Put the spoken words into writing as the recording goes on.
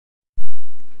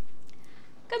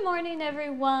Good morning,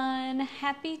 everyone.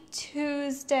 Happy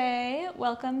Tuesday.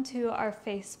 Welcome to our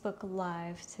Facebook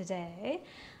Live today.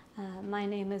 My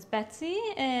name is Betsy,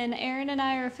 and Erin and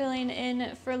I are filling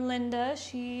in for Linda.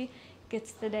 She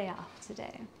gets the day off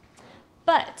today.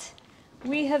 But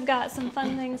we have got some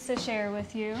fun things to share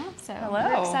with you, so Hello.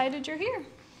 we're excited you're here.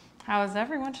 How is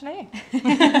everyone today?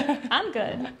 I'm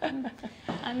good.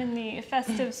 I'm in the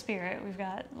festive spirit. We've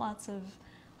got lots of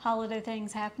holiday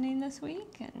things happening this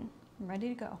week, and I'm ready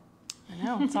to go. I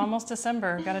know, it's almost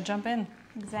December. Got to jump in.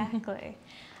 Exactly.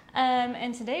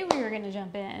 And today we are going to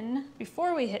jump in,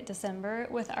 before we hit December,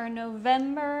 with our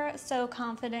November So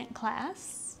Confident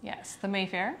class. Yes, the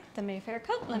Mayfair. The Mayfair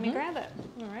Coat. Let me grab it.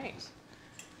 All right.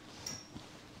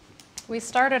 We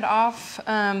started off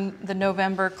the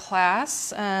November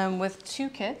class with two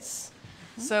kits.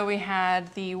 So we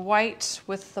had the white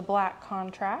with the black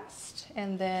contrast,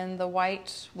 and then the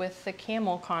white with the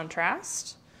camel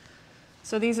contrast.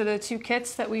 So these are the two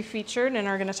kits that we featured and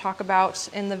are going to talk about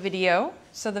in the video.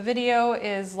 So the video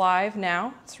is live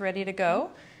now. It's ready to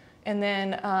go. And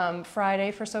then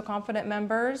Friday for So Confident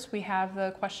members, we have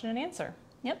the question and answer.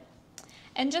 Yep.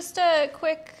 And just a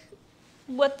quick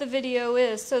what the video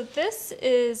is. So this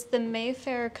is the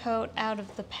Mayfair Coat out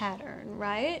of the pattern,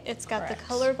 right? It's got Correct. the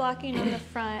color blocking on the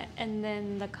front and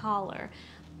then the collar.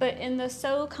 But in the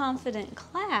So Confident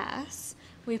class,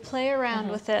 we play around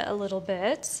with it a little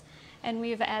bit, and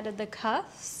we've added the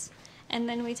cuffs, and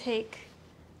then we take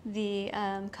the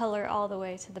color all the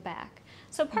way to the back.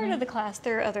 So part of the class,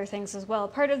 there are other things as well.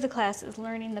 Part of the class is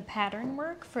learning the pattern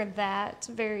work for that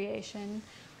variation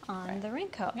on the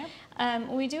raincoat. Yep.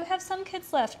 We do have some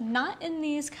kits left, not in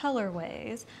these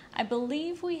colorways. I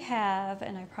believe we have,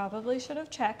 and I probably should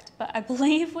have checked, but I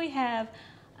believe we have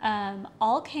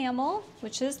all camel,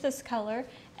 which is this color,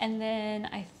 and then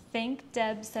I think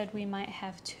Deb said we might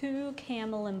have two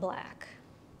camel and black.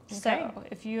 Okay. So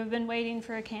if you have been waiting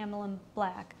for a camel and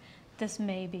black, this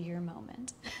may be your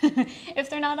moment. If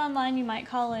they're not online, you might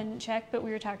call and check, but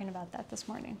we were talking about that this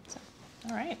morning. So,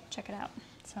 all right, check it out.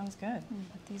 Sounds good.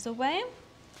 Put these away.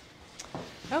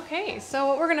 Okay, so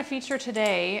what we're going to feature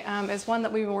today is one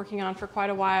that we've been working on for quite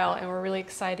a while, and we're really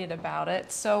excited about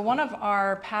it. So one of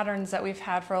our patterns that we've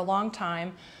had for a long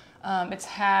time, it's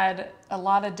had a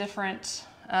lot of different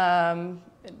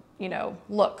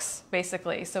looks,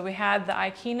 basically. So we had the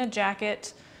Ikina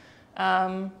Jacket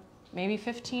maybe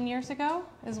 15 years ago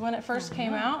is when it first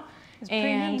came out.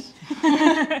 And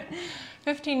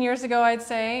 15 years ago, I'd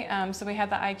say. So we had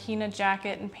the Ikina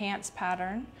Jacket and pants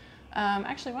pattern.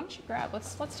 Actually, why don't you grab,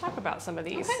 let's talk about some of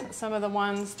these, some of the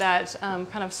ones that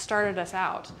kind of started us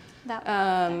out.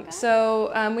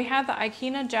 So we had the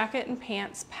Ikina Jacket and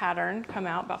pants pattern come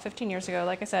out about 15 years ago,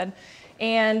 like I said.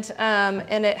 And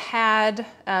it had,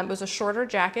 it was a shorter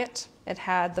jacket. It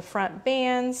had the front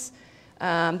bands.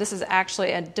 This is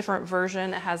actually a different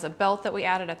version. It has a belt that we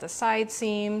added at the side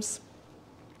seams.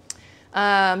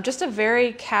 Just a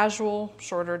very casual,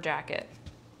 shorter jacket.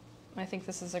 I think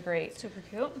this is a great. Super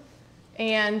cute.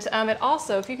 And it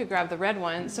also, if you could grab the red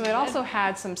one, so it also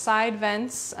had some side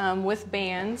vents with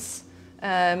bands,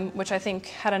 which I think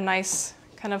had a nice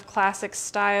kind of classic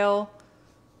style.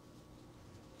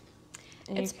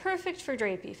 It's perfect for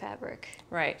drapey fabric.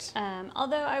 Right.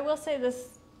 Although I will say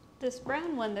this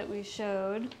brown one that we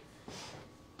showed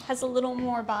has a little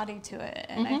more body to it,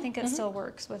 and I think it still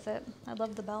works with it. I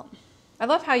love the belt. I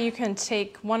love how you can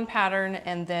take one pattern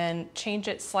and then change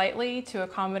it slightly to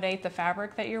accommodate the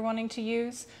fabric that you're wanting to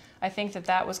use. I think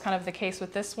that was kind of the case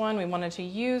with this one. We wanted to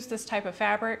use this type of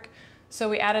fabric, so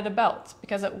we added a belt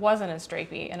because it wasn't as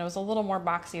drapey and it was a little more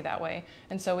boxy that way.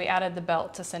 And so we added the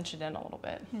belt to cinch it in a little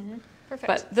bit. Perfect.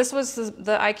 But this was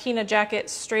the Ikina Jacket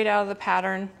straight out of the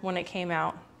pattern when it came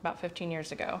out about 15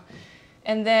 years ago.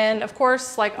 And then, of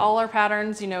course, like all our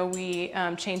patterns, we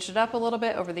changed it up a little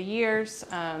bit over the years.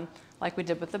 Like we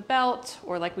did with the belt,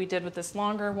 or like we did with this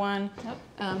longer one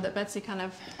that Betsy kind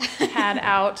of had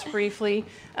out briefly.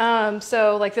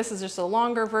 So like this is just a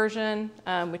longer version.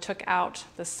 We took out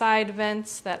the side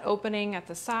vents, that opening at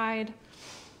the side,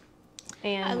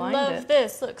 and lined it. I love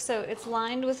this. Look, so it's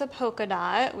lined with a polka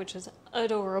dot, which is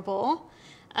adorable.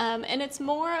 And it's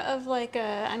more of like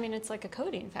it's like a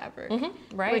coating fabric.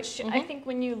 Right. Which I think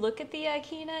when you look at the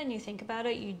Ikina and you think about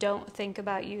it, you don't think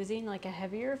about using like a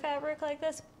heavier fabric like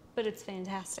this. But it's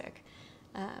fantastic.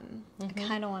 I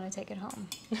kind of want to take it home.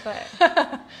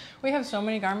 But we have so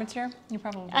many garments here. You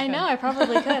probably could. I know, I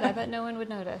probably could. I bet no one would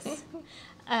notice.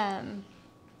 Yeah,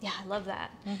 I love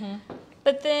that.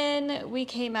 But then we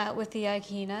came out with the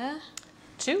Ikina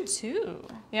Two.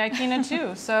 The Ikina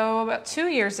Two. So about 2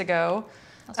 years ago,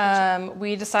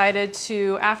 We decided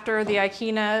to, after the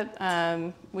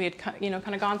Ikina, we had kind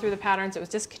of gone through the patterns. It was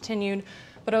discontinued,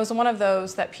 but it was one of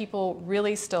those that people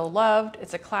really still loved.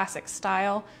 It's a classic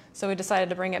style, so we decided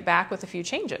to bring it back with a few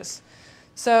changes.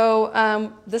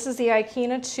 So this is the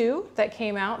Ikina 2 that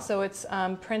came out, so it's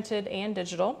printed and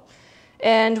digital.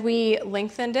 And we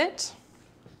lengthened it.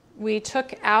 We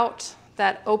took out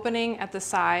that opening at the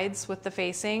sides with the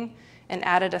facing and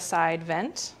added a side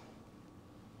vent.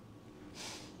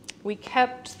 We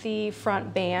kept the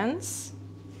front bands.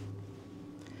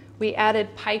 We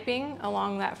added piping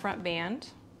along that front band.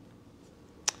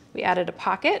 We added a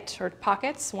pocket, or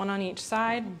pockets, one on each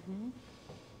side. Mm-hmm.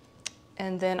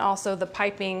 And then also the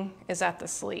piping is at the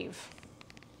sleeve.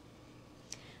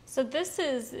 So this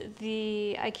is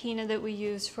the Ikina that we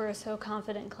used for a So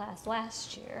Confident class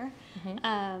last year.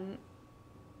 Mm-hmm.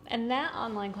 And that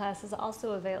online class is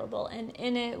also available. And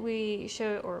in it we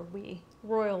show, or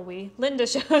Linda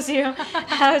shows you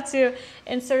how to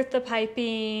insert the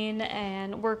piping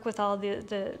and work with all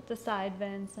the side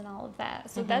vents and all of that.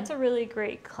 So that's a really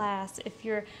great class if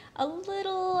you're a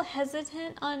little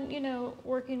hesitant on,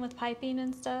 working with piping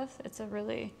and stuff. It's a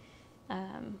really,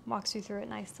 walks you through it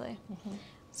nicely.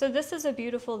 So this is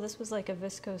this was like a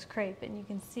viscose crepe, and you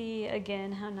can see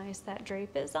again how nice that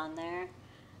drape is on there.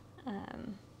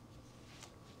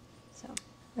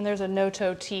 And there's a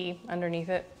no-toe tee underneath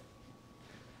it,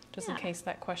 just in case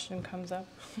that question comes up.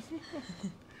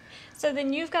 So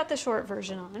then you've got the short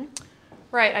version on.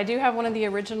 Right, I do have one of the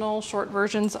original short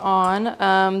versions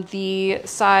on. The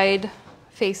side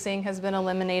facing has been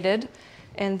eliminated,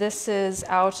 and this is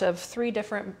out of 3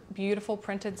 different beautiful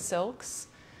printed silks.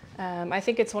 I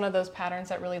think it's one of those patterns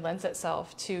that really lends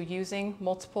itself to using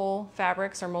multiple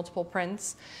fabrics or multiple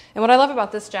prints. And what I love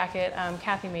about this jacket,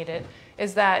 Kathy made it,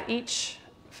 is that each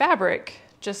fabric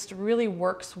just really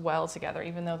works well together,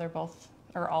 even though they're both,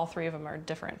 or all 3 of them are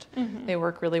different. They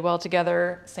work really well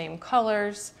together, same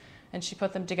colors, and she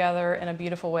put them together in a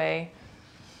beautiful way.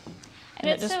 And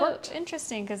it just worked.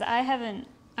 Interesting, because I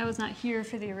was not here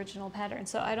for the original pattern,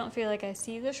 so I don't feel like I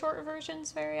see the short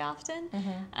versions very often.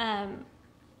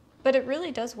 But it really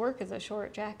does work as a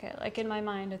short jacket. Like in my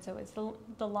mind, it's always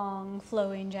the long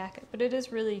flowing jacket, but it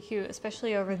is really cute,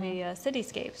 especially over the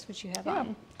cityscapes, which you have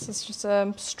on. It's just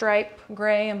a stripe,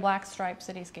 gray and black stripe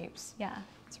cityscapes. Yeah,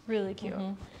 it's really cute.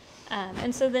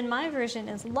 And so then my version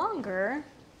is longer,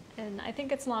 and I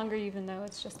think it's longer even though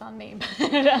it's just on me.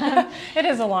 It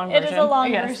is a long version. It is a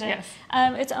long version. Yes.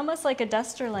 It's almost like a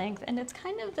duster length, and it's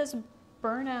kind of this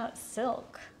burnout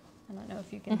silk. I don't know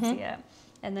if you can see it.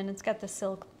 And then it's got the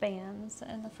silk bands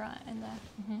in the front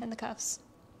and the cuffs.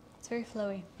 It's very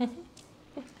flowy. I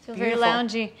feel very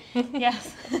loungy.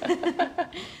 Yes.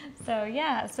 So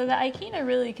yeah, so the Ikina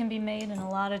really can be made in a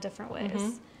lot of different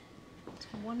ways. It's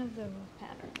one of the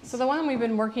patterns. So the one we've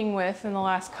been working with in the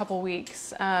last couple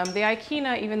weeks, the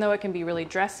Ikina, even though it can be really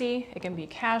dressy, it can be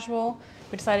casual,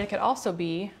 we decided it could also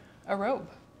be a robe.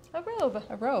 A robe.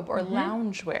 A robe, or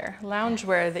loungewear.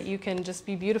 Loungewear that you can just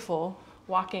be beautiful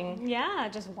walking,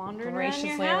 just wandering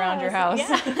graciously around your house.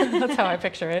 Yeah. That's how I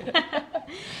picture it.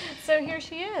 So here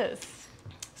she is.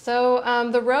 So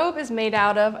the robe is made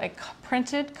out of a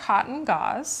printed cotton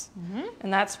gauze,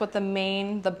 and that's what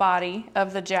the body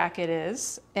of the jacket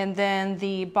is. And then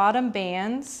the bottom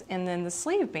bands and then the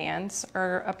sleeve bands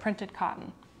are a printed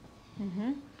cotton.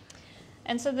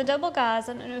 And so the double gauze,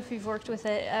 I don't know if you've worked with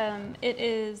it, it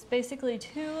is basically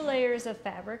 2 layers of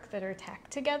fabric that are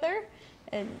tacked together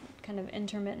in kind of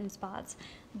intermittent spots.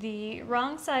 The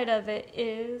wrong side of it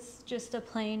is just a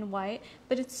plain white,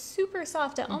 but it's super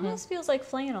soft. It almost feels like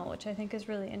flannel, which I think is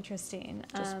really interesting.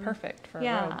 Just perfect for a robe.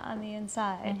 Yeah, on the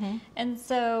inside. And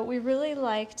so we really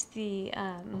liked the,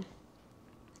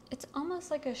 it's almost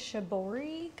like a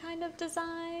shibori kind of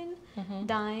design,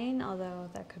 dyeing, although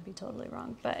that could be totally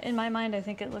wrong. But in my mind, I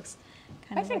think it looks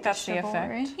kind of like that's a shibori. the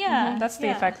effect. Yeah. That's the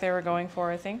effect they were going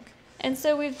for, I think. And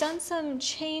so we've done some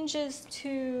changes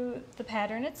to the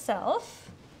pattern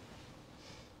itself,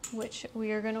 which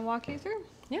we are going to walk you through.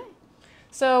 Yeah.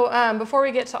 So before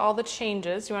we get to all the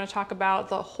changes, you want to talk about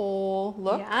the whole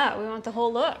look? Yeah, we want the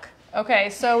whole look.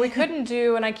 Okay, so we couldn't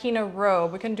do an Ikina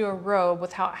robe. We couldn't do a robe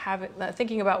without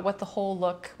thinking about what the whole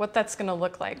look, what that's going to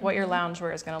look like, what your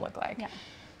loungewear is going to look like. Yeah.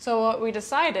 So what we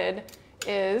decided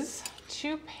is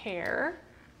to pair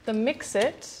the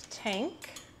MixIt tank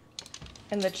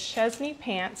and the Chesney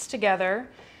pants together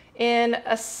in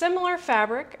a similar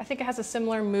fabric. I think it has a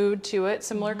similar mood to it,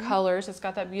 similar colors. It's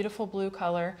got that beautiful blue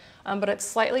color, but it's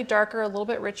slightly darker, a little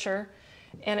bit richer,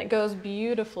 and it goes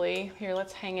beautifully. Here,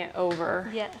 let's hang it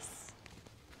over. Yes.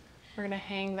 We're gonna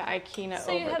hang the Ikina over this.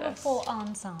 So you have a full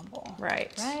ensemble.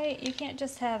 Right. Right? You can't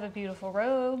just have a beautiful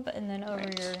robe and then over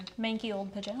your manky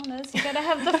old pajamas. You gotta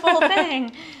have the full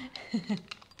thing.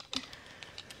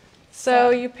 So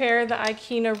you pair the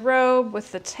Ikina robe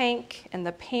with the tank and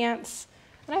the pants.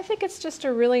 And I think it's just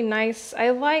a really nice, I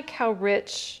like how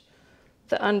rich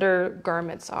the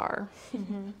undergarments are.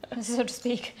 So to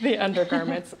speak. The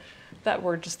undergarments. That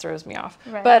word just throws me off.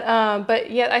 Right.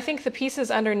 But yet I think the pieces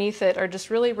underneath it are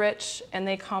just really rich and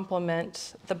they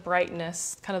complement the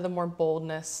brightness, kind of the more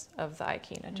boldness of the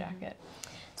Ikina jacket.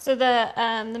 So the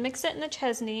MixIt and the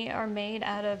Chesney are made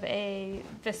out of a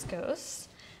viscose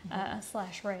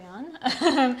slash rayon.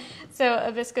 So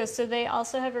a viscose. So they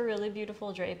also have a really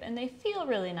beautiful drape and they feel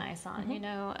really nice on. You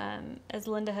know, as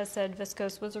Linda has said,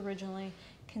 viscose was originally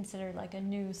considered like a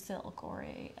new silk or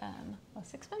a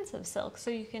less expensive silk. So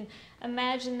you can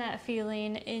imagine that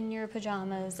feeling in your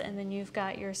pajamas, and then you've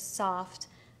got your soft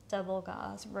double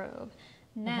gauze robe.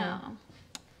 Now,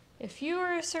 if you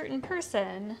are a certain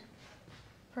person,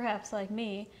 perhaps like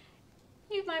me,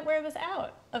 you might wear this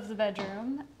out of the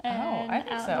bedroom and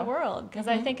out in the world, because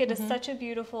I think it is such a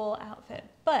beautiful outfit.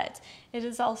 But it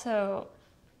is also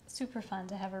super fun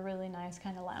to have a really nice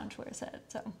kind of loungewear set.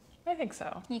 So I think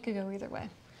so. you could go either way.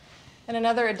 And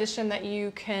another addition that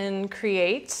you can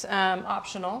create,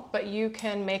 optional, but you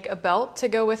can make a belt to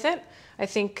go with it. I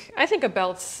think a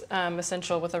belt's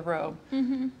essential with a robe.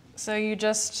 So you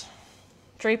just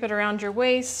drape it around your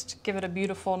waist, give it a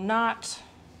beautiful knot.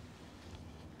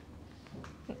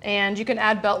 And you can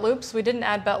add belt loops. We didn't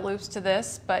add belt loops to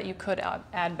this, but you could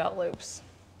add belt loops.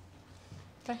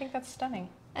 So I think that's stunning.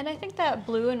 And I think that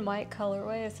blue and white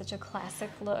colorway is such a classic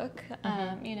look.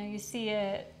 You know, you see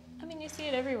it, I mean, you see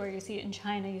it everywhere. You see it in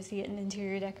China, you see it in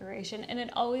interior decoration, and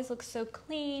it always looks so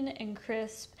clean and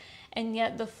crisp. And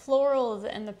yet the florals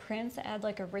and the prints add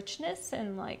like a richness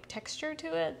and like texture to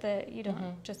it that you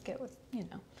don't just get with, you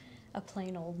know, a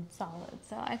plain old solid.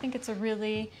 So I think it's a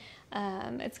really,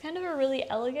 it's kind of a really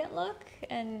elegant look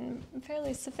and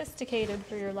fairly sophisticated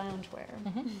for your loungewear.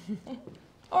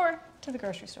 Or to the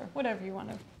grocery store, whatever you want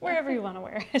to, wherever you want to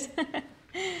wear it.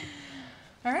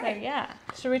 All right. So, yeah.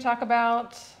 Should we talk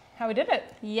about how we did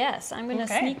it? Yes, I'm going to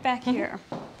sneak back here.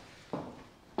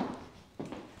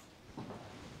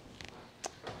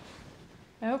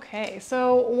 Okay,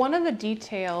 so one of the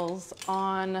details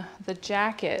on the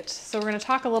jacket, so we're going to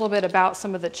talk a little bit about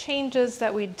some of the changes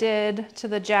that we did to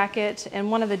the jacket, and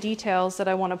one of the details that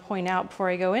I want to point out before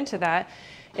I go into that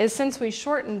is since we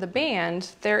shortened the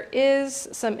band, there is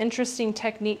some interesting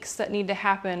techniques that need to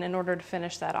happen in order to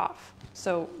finish that off.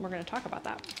 So we're going to talk about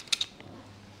that.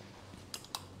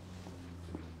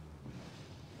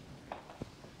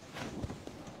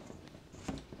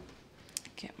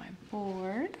 Get my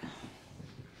board.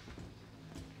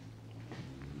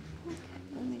 Okay,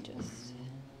 let me just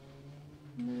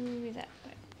move that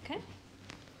way. Okay.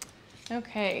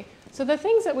 Okay, so the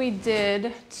things that we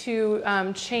did to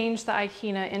change the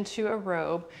Ikina into a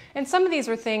robe, and some of these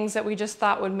were things that we just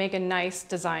thought would make a nice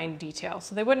design detail.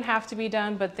 So they wouldn't have to be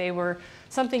done, but they were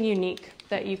something unique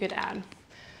that you could add.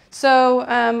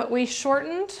 So we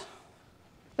shortened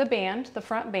the band, the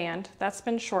front band, that's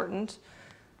been shortened.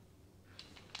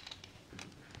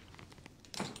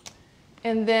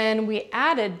 And then we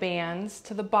added bands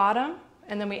to the bottom,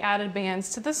 and then we added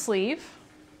bands to the sleeve.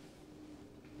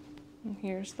 And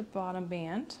here's the bottom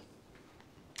band.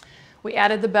 We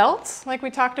added the belts, like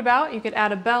we talked about. You could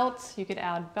add a belt, you could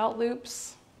add belt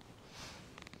loops.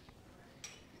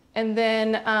 And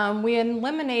then we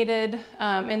eliminated,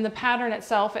 in the pattern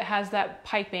itself, it has that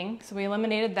piping, so we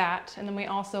eliminated that, and then we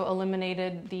also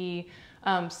eliminated the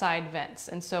side vents.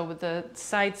 And so the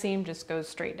side seam just goes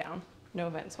straight down, no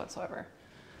vents whatsoever.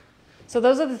 So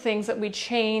those are the things that we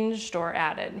changed or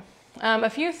added. A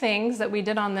few things that we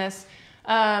did on this,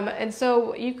 and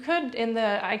so you could, in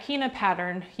the Ikina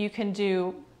pattern, you can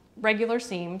do regular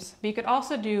seams, but you could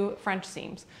also do French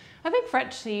seams. I think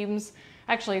French seams,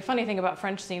 actually a funny thing about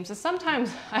French seams is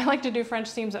sometimes I like to do French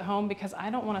seams at home because I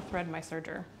don't want to thread my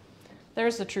serger.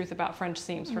 There's the truth about French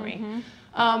seams for me.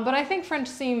 But I think French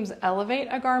seams elevate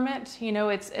a garment. You know,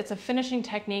 it's a finishing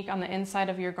technique on the inside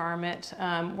of your garment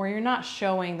where you're not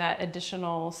showing that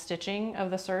additional stitching of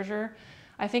the serger.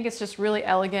 I think it's just really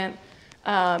elegant.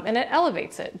 And it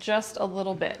elevates it just a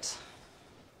little bit.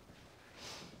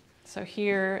 So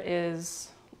here is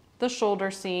the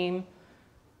shoulder seam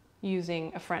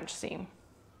using a French seam.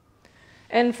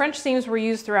 And French seams were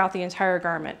used throughout the entire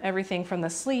garment, everything from the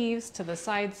sleeves to the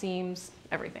side seams,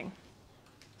 everything.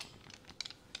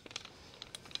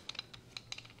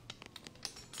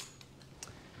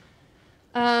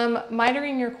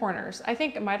 Mitering your corners. I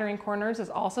think mitering corners is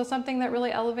also something that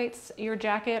really elevates your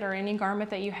jacket or any garment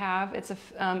that you have. It's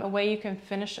a way you can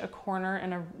finish a corner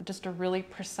in just a really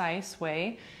precise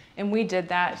way. And we did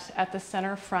that at the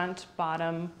center, front,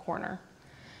 bottom corner.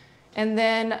 And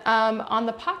then on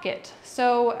the pocket.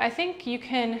 So I think you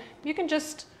can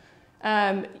just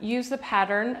use the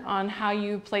pattern on how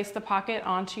you place the pocket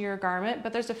onto your garment,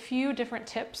 but there's a few different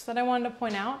tips that I wanted to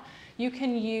point out. You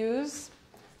can use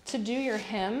to do your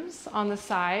hems on the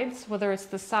sides, whether it's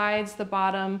the sides, the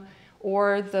bottom,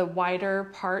 or the wider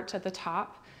part at the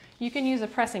top, you can use a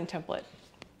pressing template.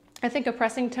 I think a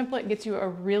pressing template gets you a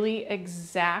really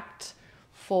exact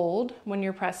fold when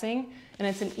you're pressing, and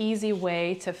it's an easy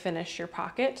way to finish your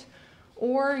pocket.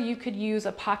 Or you could use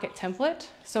a pocket template.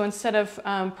 So instead of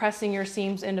pressing your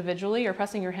seams individually or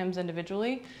pressing your hems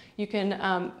individually, you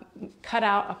can cut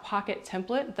out a pocket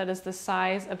template that is the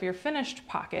size of your finished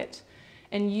pocket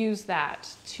and use that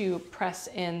to press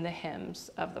in the hems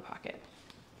of the pocket.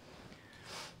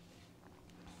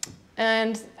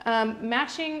 And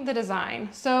matching the design.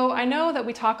 So I know that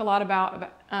we talk a lot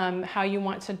about how you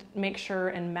want to make sure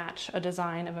and match a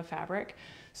design of a fabric.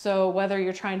 So whether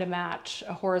you're trying to match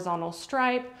a horizontal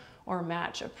stripe or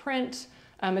match a print,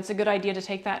 it's a good idea to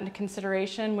take that into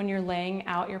consideration when you're laying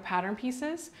out your pattern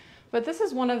pieces. But this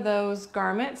is one of those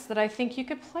garments that I think you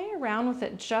could play around with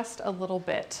it just a little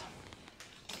bit.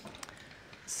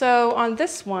 So on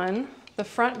this one, the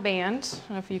front band, I don't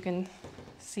know if you can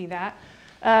see that,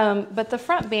 but the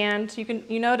front band,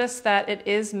 you notice that it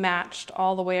is matched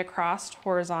all the way across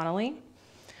horizontally.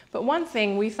 But one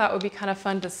thing we thought would be kind of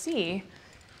fun to see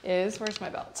is, where's my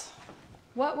belt?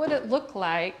 What would it look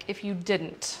like if you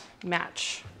didn't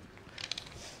match?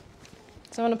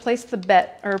 So I'm going to place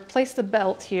the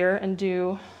belt here and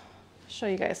show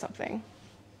you guys something.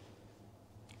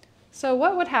 So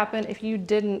what would happen if you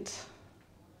didn't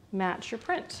match your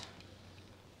print?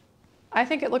 I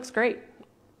think it looks great.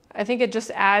 I think it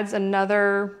just adds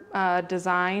another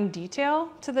design detail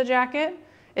to the jacket.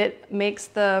 It makes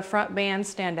the front band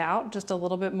stand out just a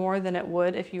little bit more than it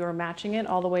would if you were matching it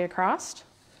all the way across.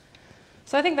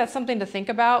 So I think that's something to think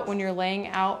about when you're laying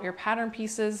out your pattern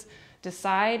pieces.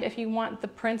 Decide if you want the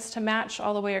prints to match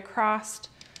all the way across,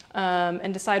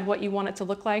 and decide what you want it to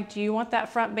look like. Do you want that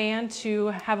front band to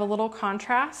have a little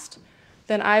contrast?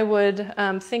 Then I would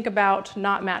think about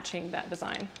not matching that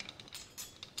design.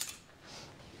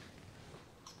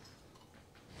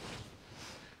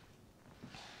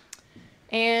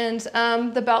 And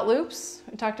the belt loops,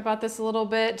 we talked about this a little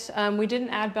bit. We didn't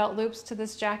add belt loops to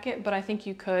this jacket, but I think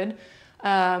you could.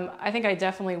 I think I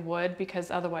definitely would,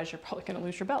 because otherwise you're probably going to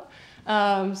lose your belt.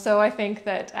 So I think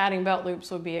that adding belt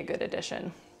loops would be a good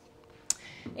addition.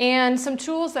 And some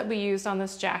tools that we used on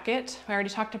this jacket, I already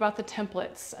talked about the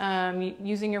templates,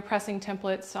 using your pressing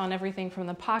templates on everything from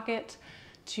the pocket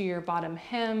to your bottom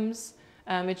hems.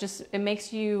 It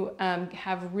makes you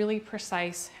have really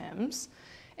precise hems.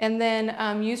 And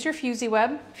then use your fusee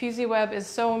web. Fusee web is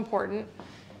so important.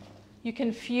 You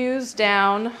can fuse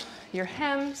down your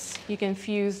hems, you can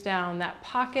fuse down that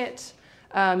pocket.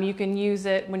 You can use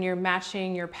it when you're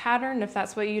matching your pattern. If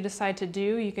that's what you decide to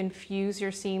do, you can fuse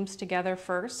your seams together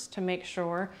first to make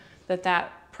sure that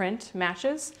that print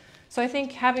matches. So I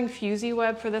think having fusee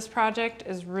web for this project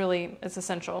is it's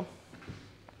essential.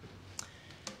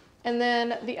 And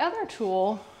then the other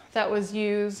tool that was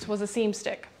used was a seam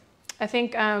stick. I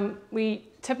think we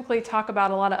typically talk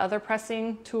about a lot of other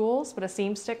pressing tools, but a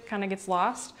seam stick kind of gets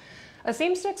lost. A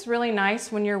seam stick's really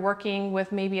nice when you're working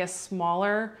with maybe a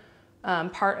smaller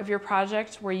part of your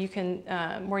project where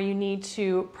you need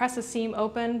to press a seam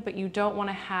open, but you don't want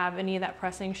to have any of that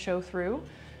pressing show through.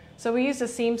 So we used a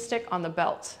seam stick on the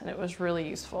belt, and it was really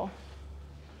useful.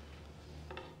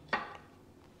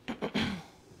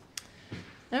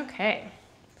 Okay,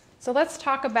 so let's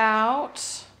talk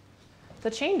about the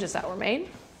changes that were made.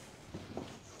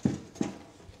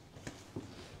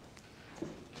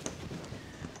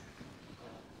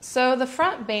 So the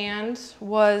front band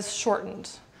was shortened.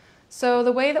 So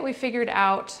the way that we figured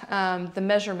out the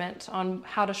measurement on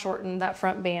how to shorten that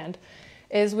front band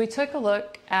is we took a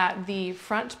look at the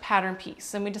front pattern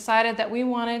piece, and we decided that we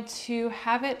wanted to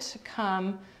have it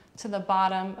come to the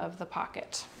bottom of the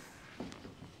pocket.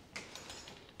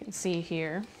 You can see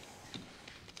here.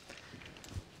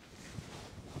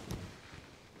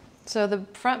 So the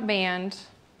front band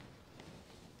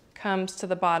comes to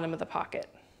the bottom of the pocket.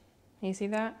 Can you see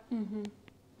that? Mm-hmm.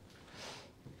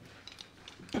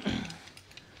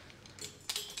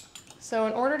 So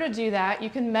in order to do that, you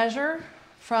can measure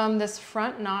from this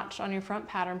front notch on your front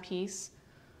pattern piece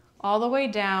all the way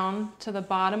down to the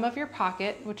bottom of your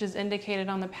pocket, which is indicated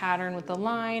on the pattern with the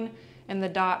line and the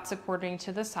dots according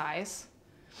to the size.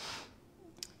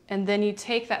 And then you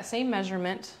take that same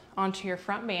measurement onto your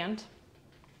front band,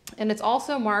 and it's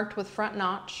also marked with front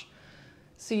notch.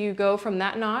 So you go from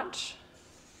that notch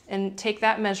and take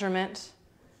that measurement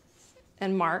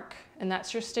and mark, and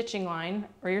that's your stitching line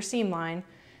or your seam line,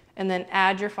 and then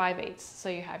add your 5/8 so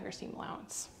you have your seam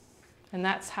allowance. And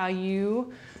that's how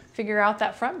you figure out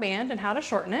that front band and how to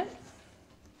shorten it.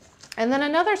 And then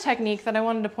another technique that I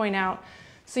wanted to point out,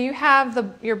 so you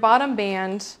have your bottom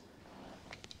band,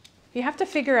 you have to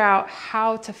figure out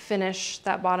how to finish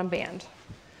that bottom band.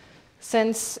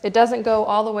 Since it doesn't go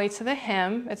all the way to the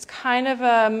hem, it's kind of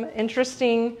an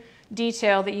interesting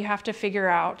detail that you have to figure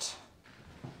out.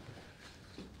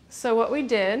 So what we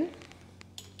did,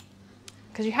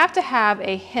 because you have to have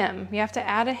a hem, you have to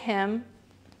add a hem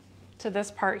to this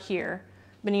part here,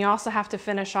 but you also have to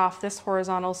finish off this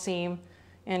horizontal seam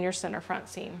and your center front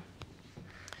seam.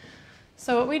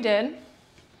 So what we did,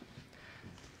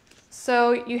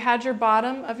 so you had your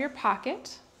bottom of your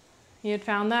pocket. You had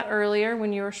found that earlier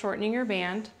when you were shortening your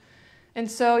band. And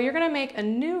so you're going to make a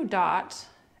new dot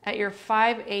at your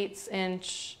 5/8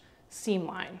 inch seam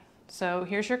line. So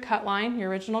here's your cut line, your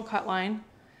original cut line,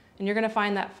 and you're going to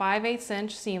find that 5/8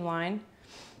 inch seam line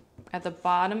at the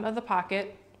bottom of the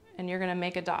pocket, and you're going to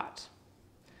make a dot.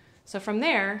 So from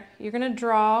there, you're going to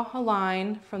draw a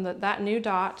line from that new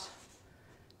dot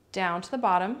down to the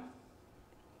bottom,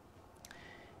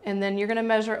 and then you're going to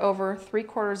measure over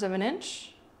 3/4 of an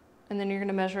inch, and then you're going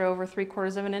to measure over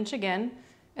 3/4 of an inch again,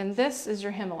 and this is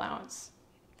your hem allowance.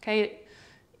 Okay,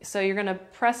 so you're going to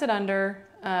press it under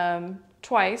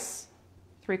twice,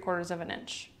 3/4 of an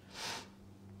inch.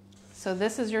 So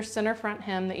this is your center front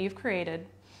hem that you've created,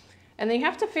 and then you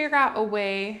have to figure out a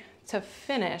way to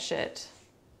finish it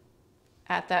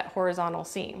at that horizontal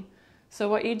seam. So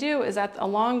what you do is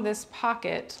along this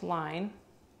pocket line,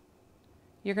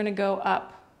 you're going to go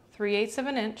up 3/8 of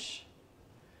an inch,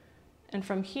 and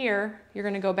from here you're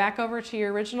going to go back over to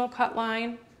your original cut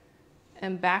line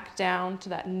and back down to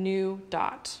that new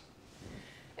dot.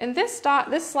 And this dot,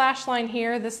 this slash line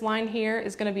here, this line here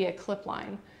is going to be a clip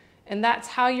line, and that's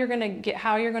how you're going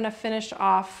to finish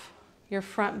off your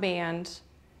front band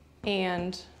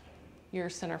and your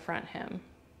center front hem.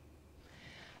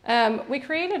 We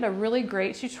created a really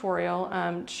great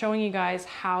tutorial showing you guys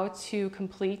how to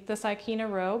complete this Ikina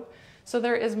robe. So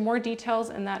there is more details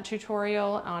in that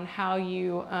tutorial on how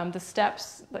you, the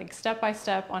steps, like step by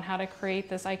step on how to create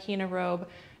this Ikina robe.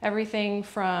 Everything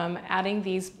from adding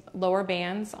these lower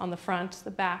bands on the front, the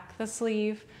back, the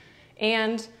sleeve,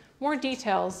 and more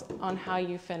details on how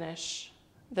you finish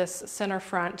this center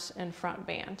front and front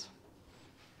band.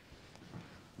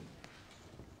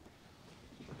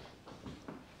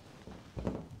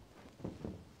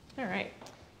 All right,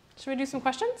 should we do some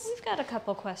questions? We've got a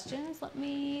couple questions. Let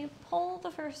me pull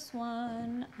the first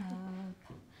one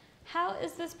up. How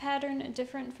is this pattern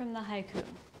different from the haiku?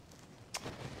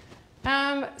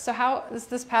 So how is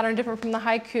this pattern different from the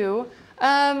haiku?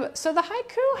 So the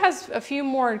haiku has a few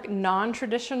more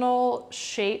non-traditional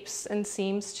shapes and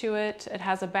seams to it. It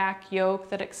has a back yoke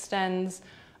that extends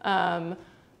from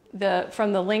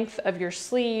the length of your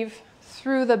sleeve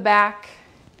through the back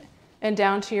and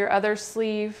down to your other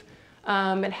sleeve.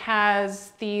 It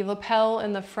has the lapel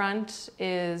in the front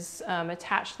is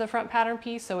attached to the front pattern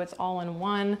piece, so it's all in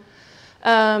one.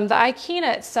 The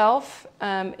Ikina itself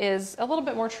is a little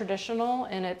bit more traditional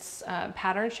in its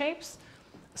pattern shapes.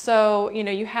 So, you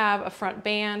know, you have a front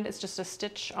band, it's just a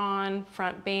stitch on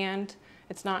front band.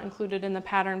 It's not included in the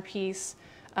pattern piece.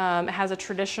 It has a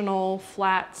traditional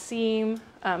flat seam,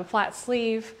 flat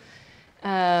sleeve.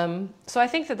 So I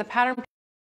think that the pattern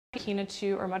Ikina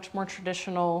 2 are much more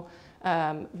traditional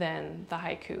than the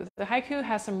haiku. The haiku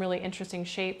has some really interesting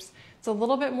shapes. It's a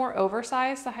little bit more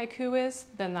oversized, the haiku is,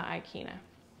 than the Ikina.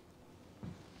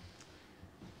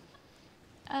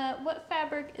 What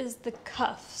fabric is the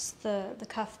cuffs, the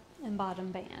cuff and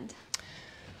bottom band?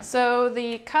 So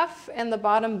the cuff and the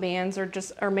bottom bands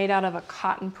are made out of a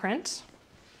cotton print,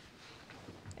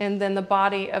 and then the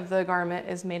body of the garment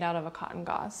is made out of a cotton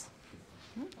gauze.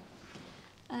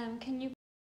 Can you?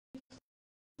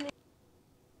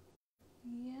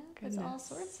 Yeah, there's all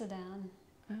sorts of down.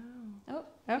 Oh. Oh.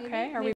 Okay. Are we